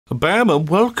Bam and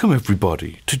welcome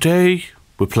everybody. Today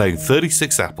we're playing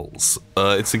 36 Apples.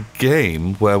 It's a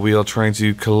game where we are trying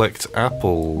to collect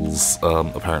apples,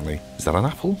 apparently. Is that an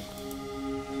apple?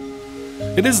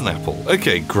 It is an apple.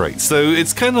 Okay, great. So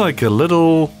it's kind of like a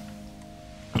little,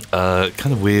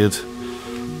 kind of weird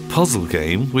puzzle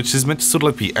game, which is meant to sort of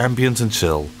like be ambient and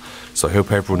chill. So I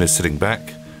hope everyone is sitting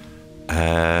back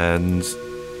and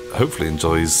hopefully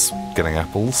enjoys getting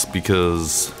apples,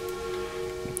 because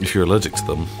if you're allergic to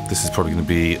them, this is probably going to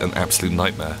be an absolute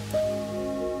nightmare.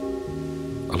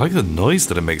 I like the noise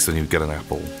that it makes when you get an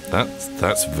apple.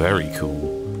 That's very cool.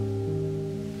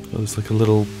 Oh, there's like a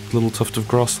little tuft of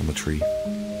grass on the tree.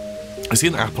 I see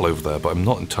an apple over there, but I'm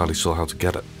not entirely sure how to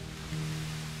get it.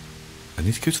 I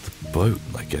need to go to the boat,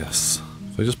 I guess.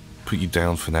 If I just put you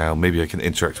down for now, maybe I can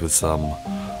interact with some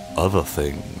other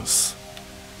things.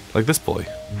 Like this boy.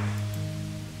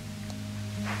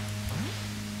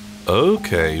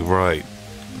 Okay, right.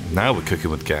 Now we're cooking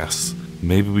with gas.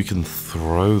 Maybe we can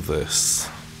throw this.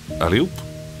 Alley-oop.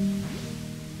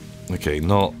 Okay,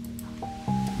 not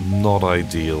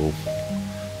ideal.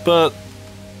 But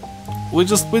we're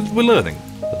learning.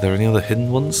 Are there any other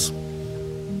hidden ones?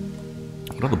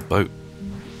 What other boat?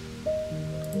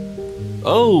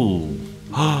 Oh!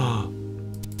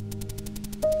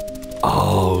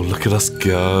 Oh, look at us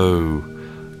go.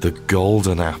 The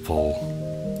golden apple.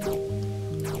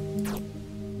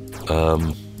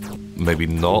 Maybe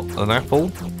not an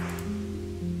apple?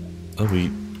 Oh,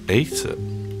 we ate it.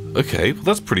 Okay, well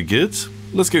that's pretty good.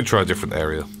 Let's go try a different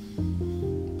area.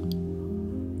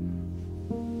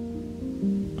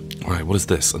 Alright, what is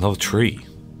this? Another tree.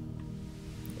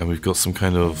 And we've got some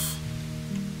kind of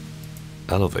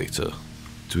elevator.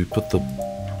 Do we put the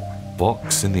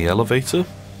box in the elevator?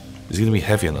 Is it going to be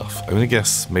heavy enough? I'm going to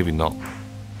guess maybe not.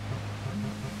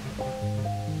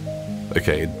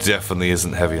 Okay, it definitely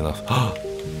isn't heavy enough. Oh,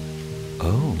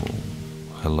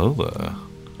 hello there.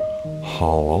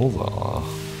 Hello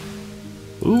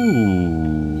there.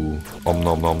 Ooh. Om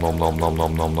nom nom nom nom nom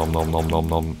nom nom nom nom nom nom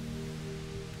nom.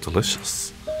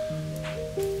 Delicious.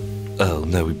 Oh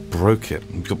no, we broke it.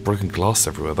 We've got broken glass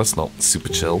everywhere. That's not super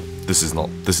chill. This is not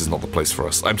the place for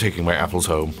us. I'm taking my apples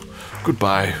home.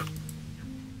 Goodbye.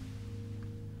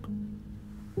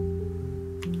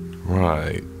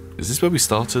 Right. Is this where we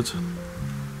started?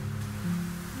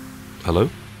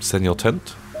 Hello? Senor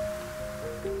Tent?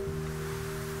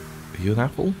 Are you an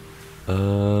apple?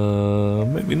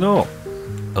 Maybe not.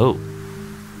 Oh.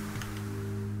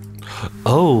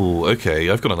 Oh, okay,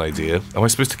 I've got an idea. Am I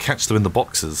supposed to catch them in the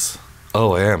boxes?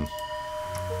 Oh, I am.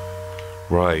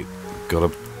 Right.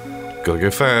 Gotta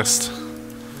go fast.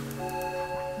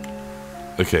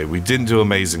 Okay, we didn't do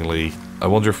amazingly. I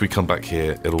wonder if we come back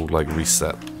here, it'll, like,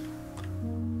 reset.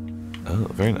 Oh,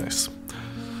 very nice.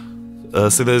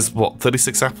 So there's, what,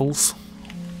 36 apples?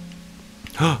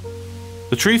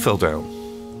 The tree fell down.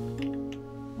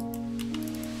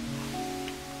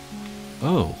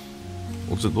 Oh.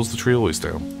 Was the tree always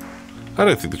down? I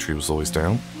don't think the tree was always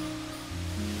down.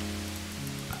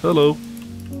 Hello.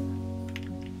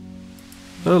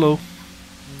 Hello.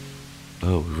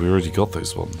 Oh, we already got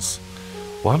those ones.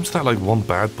 What happened to that, like, one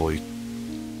bad boy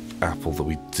apple that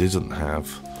we didn't have?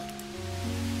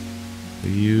 Are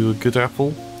you a good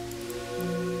apple?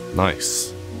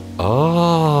 Nice. Oh.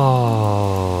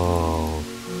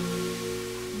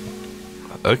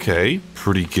 Okay,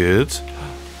 pretty good.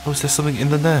 Oh, is there something in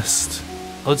the nest?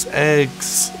 Oh, it's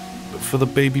eggs for the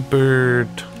baby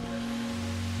bird.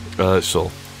 Sure.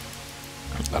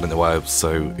 I don't know why I was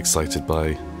so excited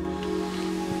by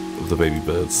the baby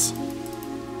birds.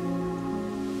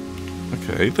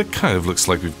 Okay, that kind of looks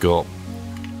like we've got...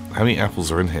 How many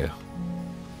apples are in here?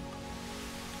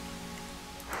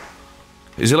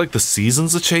 Is it like the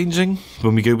seasons are changing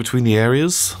when we go between the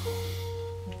areas?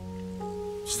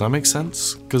 Does that make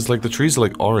sense? Because like the trees are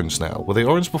like orange now. Were they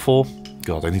orange before?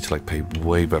 God, I need to like pay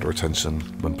way better attention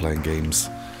when playing games.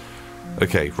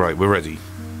 Okay, right, we're ready.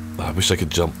 I wish I could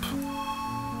jump.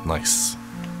 Nice.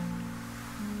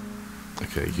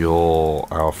 Okay, you're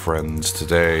our friend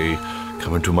today.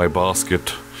 Come into my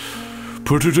basket.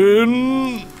 Put it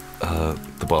in!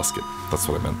 The basket. That's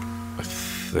what I meant. I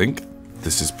think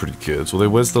this is pretty good. Although,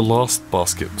 where's the last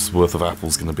basket's worth of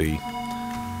apples going to be?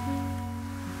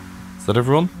 Is that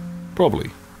everyone?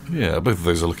 Probably. Yeah, both of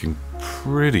those are looking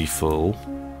pretty full.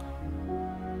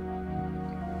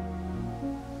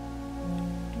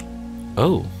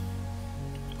 Oh.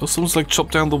 Oh, someone's like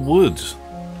chopped down the wood.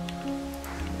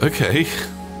 Okay.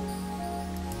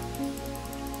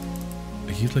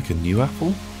 Are you like a new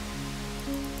apple?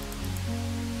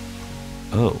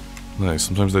 Oh. No,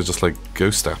 sometimes they're just like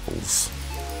ghost apples.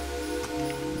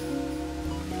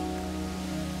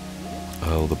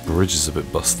 Oh, the bridge is a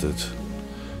bit busted.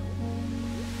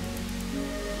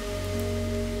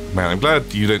 Man, I'm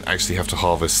glad you don't actually have to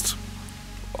harvest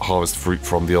fruit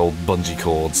from the old bungee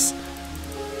cords.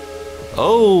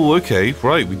 Oh, okay,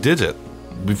 right, we did it.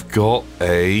 We've got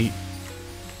a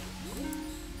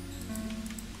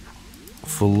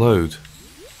full load.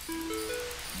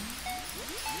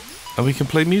 And we can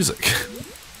play music.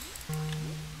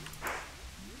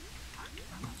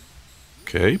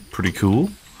 Okay, pretty cool.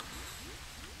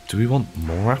 Do we want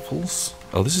more apples?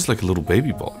 Oh, this is like a little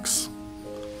baby box.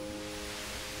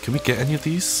 Can we get any of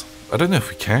these? I don't know if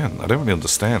we can. I don't really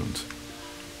understand.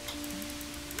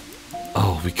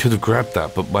 Oh, we could have grabbed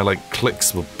that, but my, like,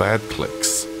 clicks were bad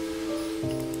clicks.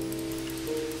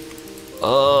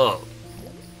 Oh!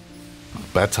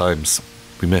 Bad times.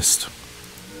 We missed.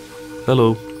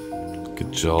 Hello.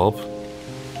 Good job.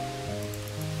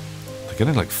 They're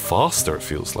getting, like, faster, it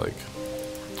feels like.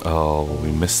 Oh,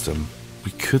 we missed them.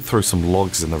 We could throw some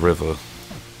logs in the river.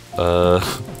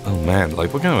 Oh man,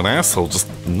 like, what kind of an asshole just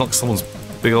knocked someone's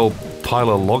big old pile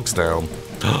of logs down?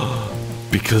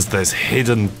 Because there's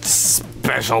hidden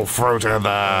special fruit in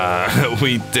there!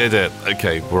 We did it!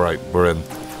 Okay, right, we're in.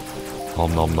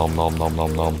 Nom nom nom nom nom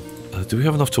nom nom. Do we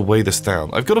have enough to weigh this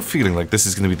down? I've got a feeling like this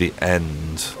is going to be the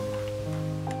end.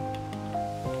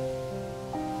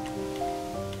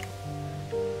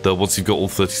 That once you've got all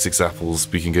 36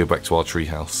 apples, we can go back to our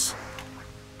treehouse.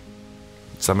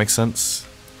 Does that make sense?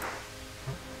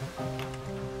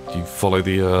 Do you follow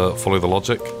the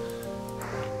logic?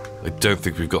 I don't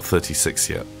think we've got 36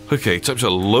 yet. Okay, time to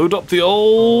load up the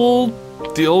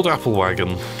old apple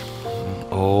wagon.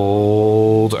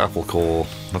 Old apple core.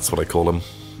 That's what I call him.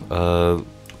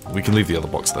 We can leave the other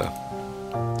box there.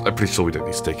 I'm pretty sure we don't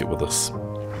need to take it with us.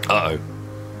 Uh-oh.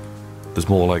 There's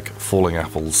more, like, falling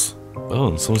apples. Oh,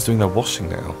 and someone's doing their washing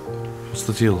now. What's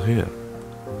the deal here?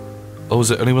 Oh, is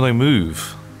it only when I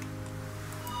move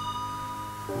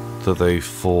that they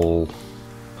fall?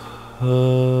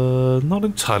 Not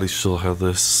entirely sure how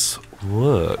this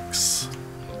works.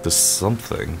 There's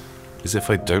something. Is it if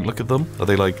I don't look at them? Are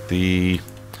they like the...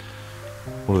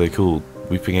 what are they called?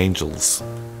 Weeping angels.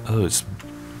 Oh, it's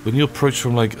when you approach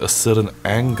from like a certain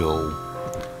angle.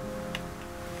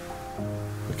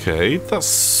 Okay, that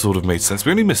sort of made sense.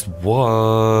 We only missed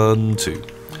 1, 2.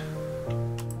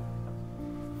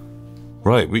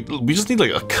 Right, we just need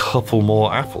like a couple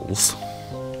more apples.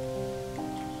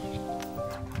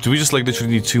 Do we just like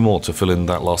literally need 2 more to fill in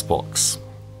that last box?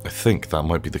 I think that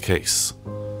might be the case.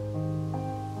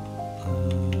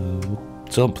 We'll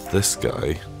dump this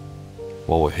guy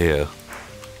while we're here.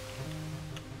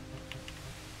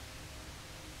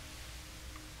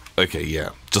 Okay, yeah,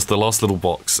 just the last little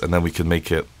box and then we can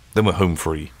make it, then we're home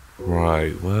free.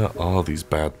 Right, where are these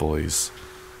bad boys?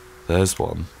 There's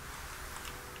one.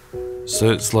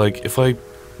 So it's like, if I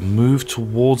move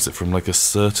towards it from like a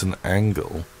certain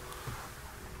angle,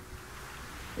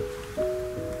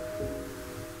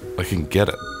 I can get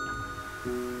it.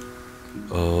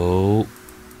 Oh.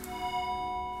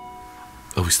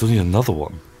 Oh, we still need another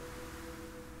one.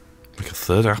 Like a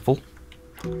third apple?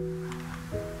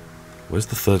 Where's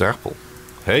the third apple?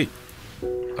 Hey!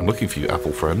 I'm looking for you,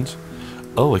 apple friend.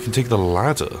 Oh, I can take the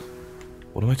ladder.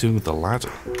 What am I doing with the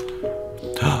ladder?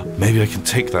 Maybe I can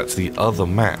take that to the other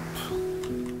map.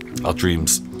 Our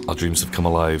dreams have come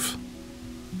alive.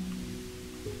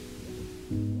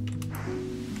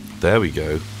 There we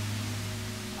go.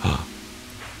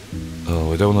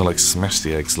 Oh, I don't want to like smash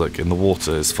the eggs. Look, in the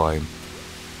water is fine.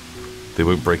 They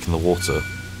won't break in the water.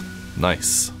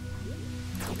 Nice.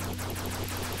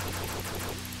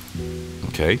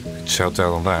 Okay, shout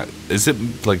down on that. Is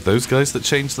it like those guys that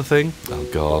changed the thing? Oh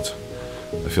god.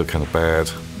 I feel kind of bad,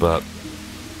 but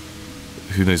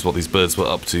who knows what these birds were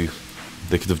up to.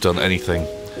 They could have done anything.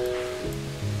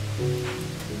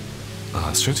 Ah,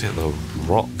 it's trying to hit the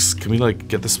rocks. Can we like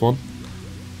get this one?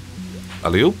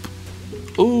 Alley-oop.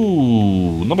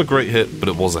 Ooh, not a great hit, but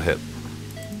it was a hit.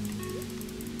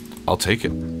 I'll take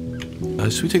it.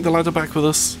 Should we take the ladder back with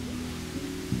us?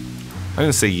 I'm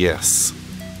gonna say yes.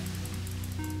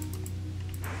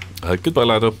 Goodbye,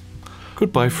 ladder.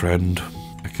 Goodbye, friend.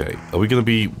 Okay, are we gonna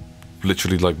be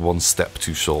literally like 1 step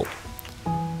too short?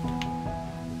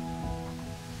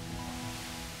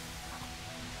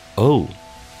 Oh.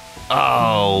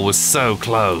 Oh, we're so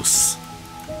close.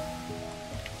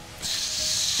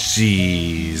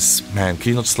 Jeez. Man, can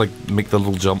you not just like make the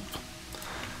little jump?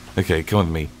 Okay, come on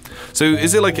with me. So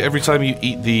is it like every time you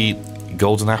eat the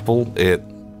golden apple, it...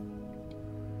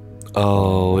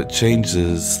 oh, it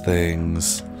changes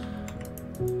things.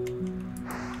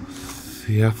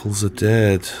 The apples are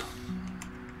dead.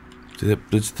 Did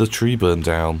the tree burn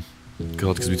down?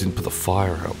 God, because we didn't put the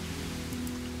fire out.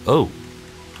 Oh.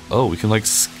 Oh, we can, like,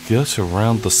 skirt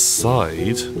around the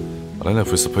side. I don't know if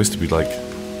we're supposed to be, like,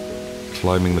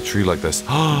 climbing the tree like this.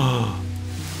 Oh!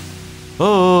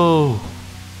 Oh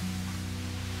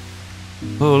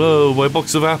no, my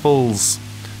box of apples!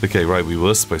 Okay, right, we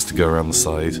were supposed to go around the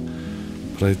side.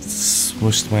 But I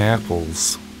smushed my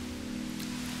apples.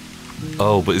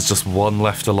 Oh, but it's just one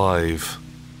left alive.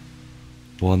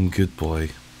 One good boy.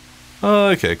 Oh,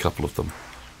 okay, a couple of them.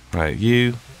 Right,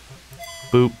 you.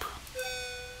 Boop.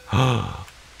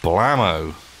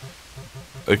 Blammo.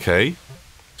 Okay.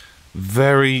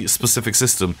 Very specific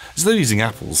system. Instead of using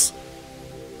apples,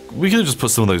 we could have just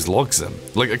put some of those logs in.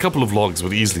 Like, a couple of logs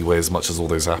would easily weigh as much as all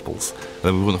those apples. And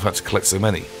then we wouldn't have had to collect so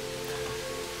many.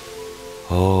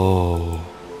 Oh.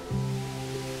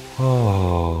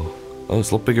 Oh. Oh,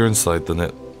 it's a lot bigger inside than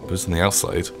it was on the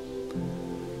outside.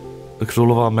 Look at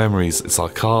all of our memories. It's our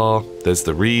car. There's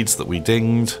the reeds that we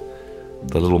dinged.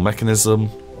 The little mechanism.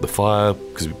 The fire,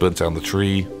 because we burnt down the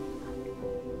tree.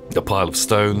 The pile of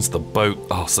stones. The boat.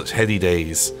 Oh, such heady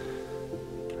days.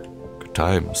 Good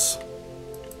times.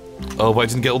 Oh, but I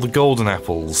didn't get all the golden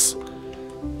apples.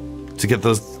 To get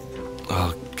the...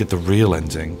 Oh, get the real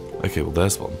ending. Okay, well,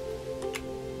 there's one.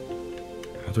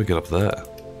 How do I get up there?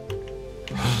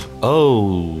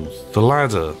 Oh, the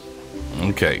ladder.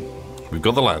 Okay, we've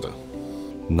got the ladder.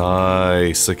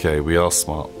 Nice. Okay, we are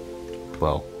smart.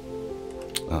 Well,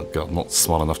 oh god, not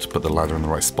smart enough to put the ladder in the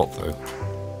right spot though.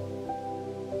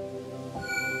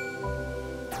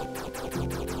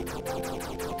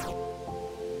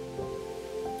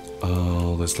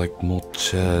 Oh, there's like more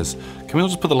chairs. Can we not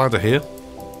just put the ladder here?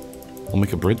 We'll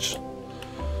make a bridge.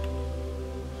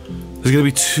 There's gonna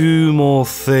be 2 more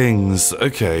things.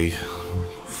 Okay.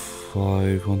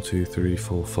 5, 1, 2, 3,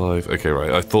 4, 5. Okay,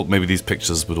 right. I thought maybe these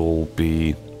pictures would all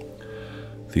be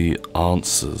the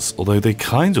answers. Although they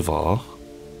kind of are.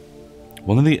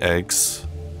 One in the eggs.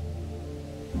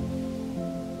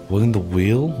 One in the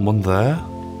wheel. One there.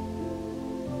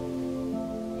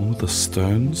 One with the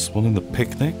stones. One in the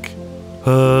picnic.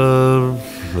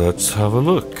 Let's have a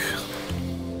look.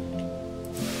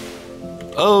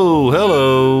 Oh,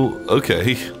 hello.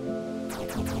 Okay.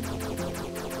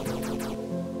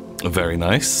 Very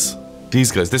nice.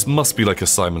 These guys, this must be like a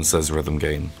Simon Says rhythm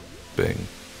game. Bing.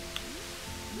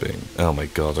 Bing. Oh my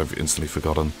god, I've instantly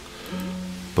forgotten.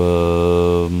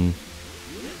 Boom.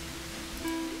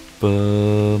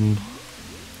 Boom.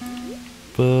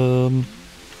 Boom.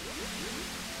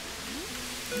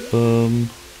 Boom.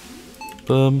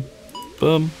 Boom.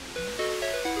 Boom.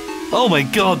 Oh my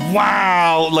god,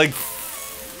 wow! Like,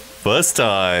 first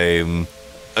time.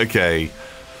 Okay.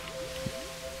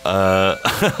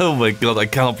 Oh my god, I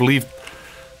can't believe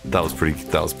that was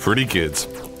pretty good.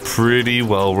 Pretty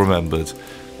well remembered.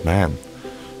 Man,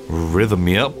 rhythm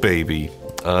me up, baby.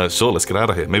 Sure, let's get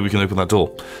out of here. Maybe we can open that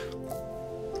door.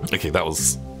 Okay,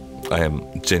 I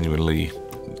am genuinely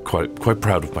quite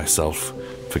proud of myself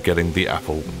for getting the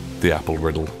apple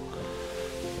riddle.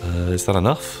 Is that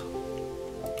enough?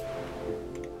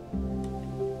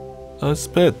 Oh, it's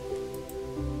bed.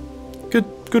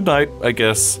 Good night, I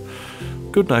guess.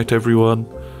 Good night, everyone.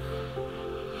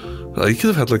 You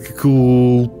could have had like a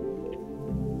cool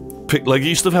pick. Like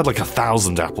you should have had like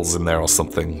 1,000 apples in there or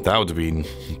something. That would have been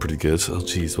pretty good. Oh,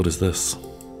 jeez, what is this?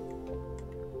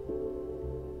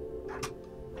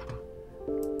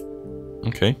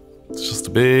 Okay, it's just a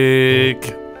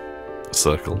big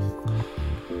circle.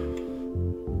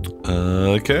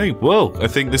 Okay, well, I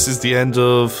think this is the end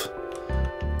of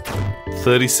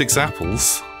 36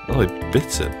 apples. Oh, I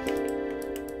bit it.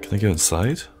 Can I go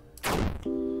inside?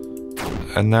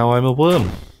 And now I'm a worm.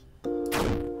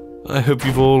 I hope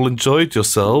you've all enjoyed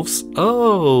yourselves.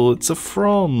 Oh, it's a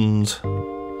frond.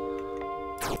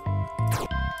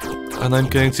 And I'm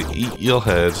going to eat your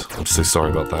head. I'm so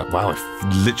sorry about that. Wow,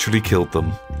 I literally killed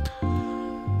them.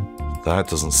 That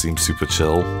doesn't seem super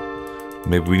chill.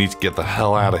 Maybe we need to get the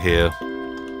hell out of here.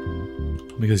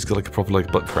 Oh my god, he's got like a proper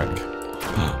like butt crack.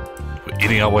 We're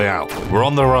eating our way out. We're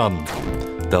on the run.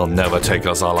 They'll never take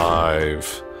us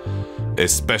alive.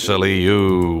 Especially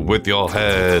you, with your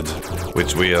head,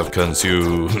 which we have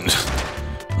consumed.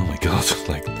 Oh my god,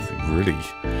 like,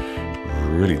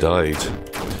 really died.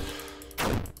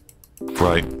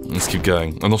 Right, let's keep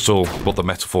going. I'm not sure what the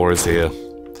metaphor is here.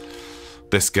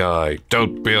 This guy,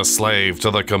 don't be a slave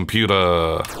to the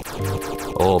computer,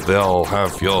 or they'll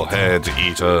have your head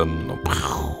eaten.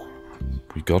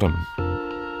 We got him.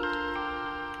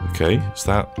 Okay, is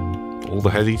that all the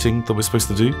head eating that we're supposed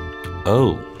to do?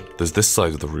 Oh, there's this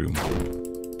side of the room.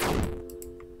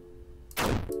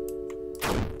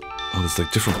 there's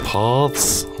like different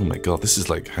paths. Oh my god, this is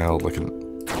like how like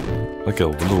a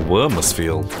little worm must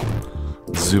feel.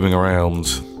 Zooming around.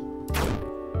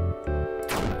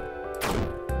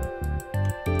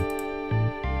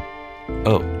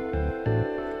 Oh.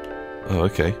 Oh,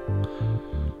 okay.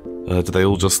 Do they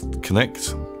all just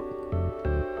connect?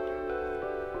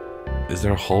 Is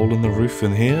there a hole in the roof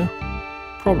in here?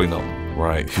 Probably not.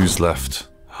 Right, who's left?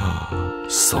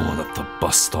 Someone at the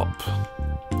bus stop.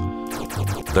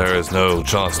 There is no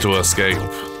chance to escape.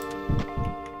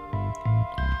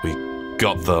 We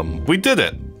got them. We did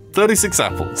it! 36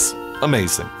 apples.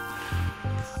 Amazing.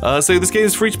 So this game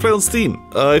is free to play on Steam.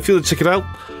 If you want to check it out,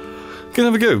 go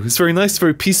have a go. It's very nice,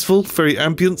 very peaceful, very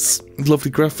ambience,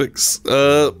 lovely graphics.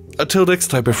 Until next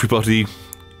time, everybody.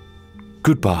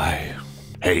 Goodbye.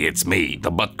 Hey, it's me, the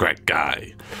butt crack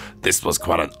guy. This was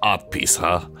quite an art piece,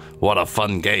 huh? What a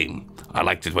fun game. I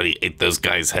liked it when he ate those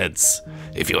guys' heads.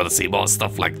 If you want to see more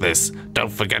stuff like this,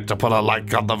 don't forget to put a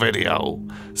like on the video.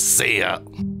 See ya.